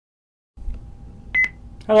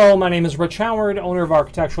Hello, my name is Rich Howard, owner of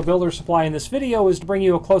Architectural Builder Supply, and this video is to bring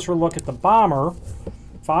you a closer look at the Bommer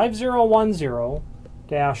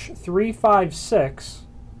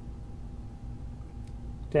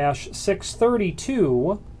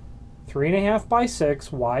 5010-356-632 3.5 by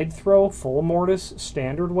 6 wide throw full mortise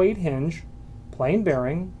standard weight hinge, plain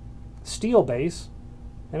bearing, steel base,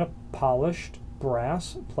 and a polished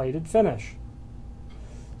brass plated finish.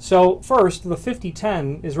 So first, the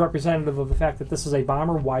 5010 is representative of the fact that this is a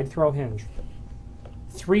Bommer wide throw hinge.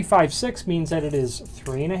 356 means that it is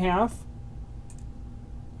 3.5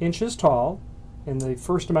 inches tall, and the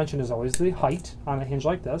first dimension is always the height on a hinge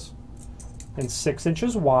like this, and 6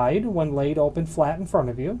 inches wide when laid open flat in front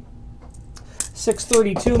of you.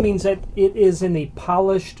 632 means that it is in the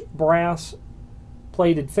polished brass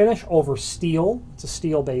plated finish over steel. It's a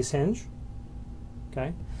steel base hinge.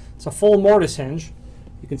 Okay, it's a full mortise hinge.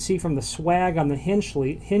 You can see from the swag on the hinge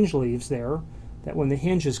leaves there that when the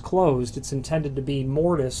hinge is closed, it's intended to be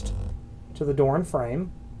mortised to the door and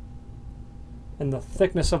frame. And the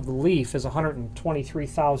thickness of the leaf is 123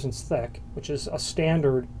 thousandths thick, which is a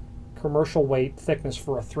standard commercial weight thickness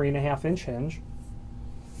for a 3.5 inch hinge.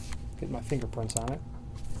 Get my fingerprints on it.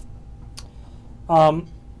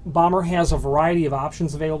 Bommer has a variety of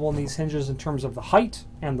options available in these hinges in terms of the height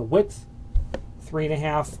and the width.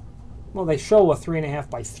 3.5. Well, they show a 3.5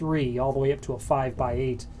 by 3 all the way up to a 5 by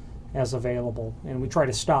 8 as available, and we try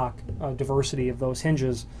to stock a diversity of those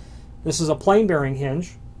hinges. This is a plain bearing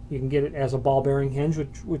hinge. You can get it as a ball bearing hinge,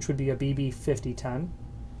 which would be a BB 5010.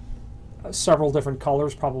 Several different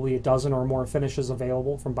colors, probably a dozen or more finishes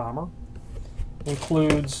available from Bommer.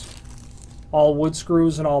 Includes all wood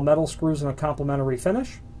screws and all metal screws in a complementary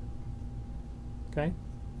finish. Okay.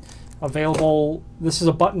 Available, this is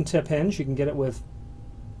a button tip hinge. You can get it with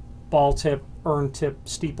ball tip, urn tip,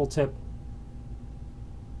 steeple tip,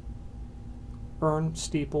 urn,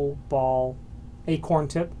 steeple, ball, acorn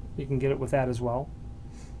tip. You can get it with that as well.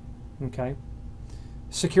 Okay.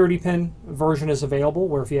 Security pin version is available,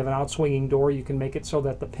 where if you have an outswinging door, you can make it so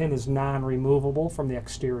that the pin is non-removable from the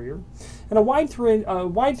exterior. And a wide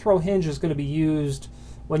throw hinge is going to be used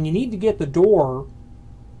when you need to get the door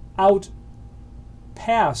out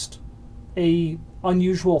past a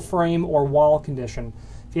unusual frame or wall condition.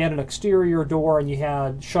 If you had an exterior door and you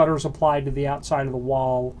had shutters applied to the outside of the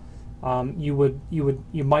wall, you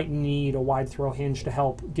might need a wide throw hinge to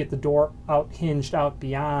help get the door hinged out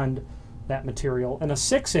beyond that material. And a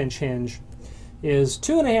 6-inch hinge is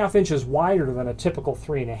 2.5 inches wider than a typical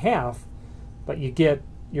 3.5, but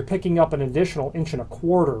you're picking up an additional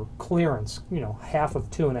 1.25 inch clearance. You know, half of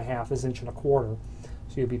 2.5 is 1.25 inches,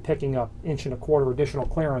 so you'll be picking up 1.25 inch additional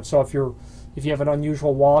clearance. So if you have an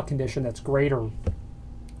unusual wall condition that's greater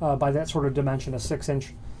by that sort of dimension, a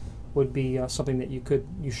 6-inch would be something that you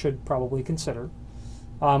should probably consider.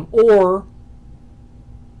 Or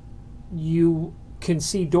you can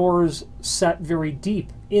see doors set very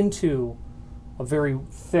deep into a very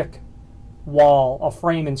thick wall, a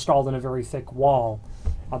frame installed in a very thick wall.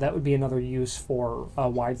 That would be another use for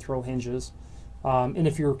wide throw hinges. And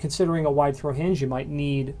if you're considering a wide throw hinge, you might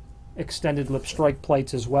need extended lip strike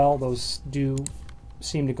plates as well. Those do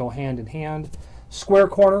seem to go hand in hand. Square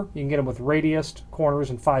corner, you can get them with radiused corners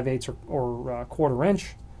and 5/8 or 1/4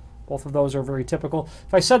 inch. Both of those are very typical.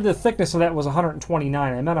 If I said the thickness of that was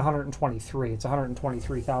 129, I meant 123. It's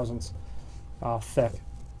 123 thousandths thick.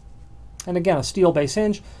 And again, a steel base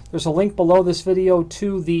hinge. There's a link below this video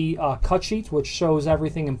to the cut sheet, which shows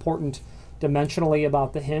everything important dimensionally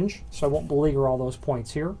about the hinge, so I won't beleaguer all those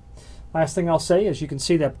points here. Last thing I'll say is you can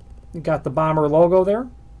see that you got the Bommer logo there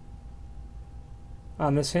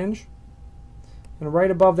on this hinge. And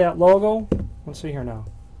right above that logo, let's see here now.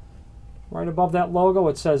 Right above that logo,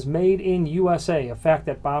 it says Made in USA, a fact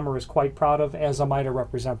that Bommer is quite proud of, as am I to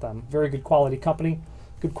represent them. Very good quality company,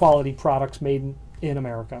 good quality products made in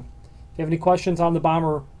America. If you have any questions on the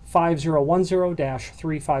Bommer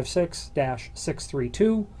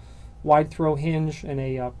 5010-356-632, wide throw hinge and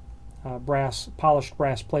a polished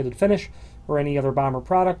brass plated finish, or any other Bommer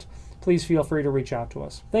product, please feel free to reach out to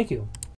us. Thank you.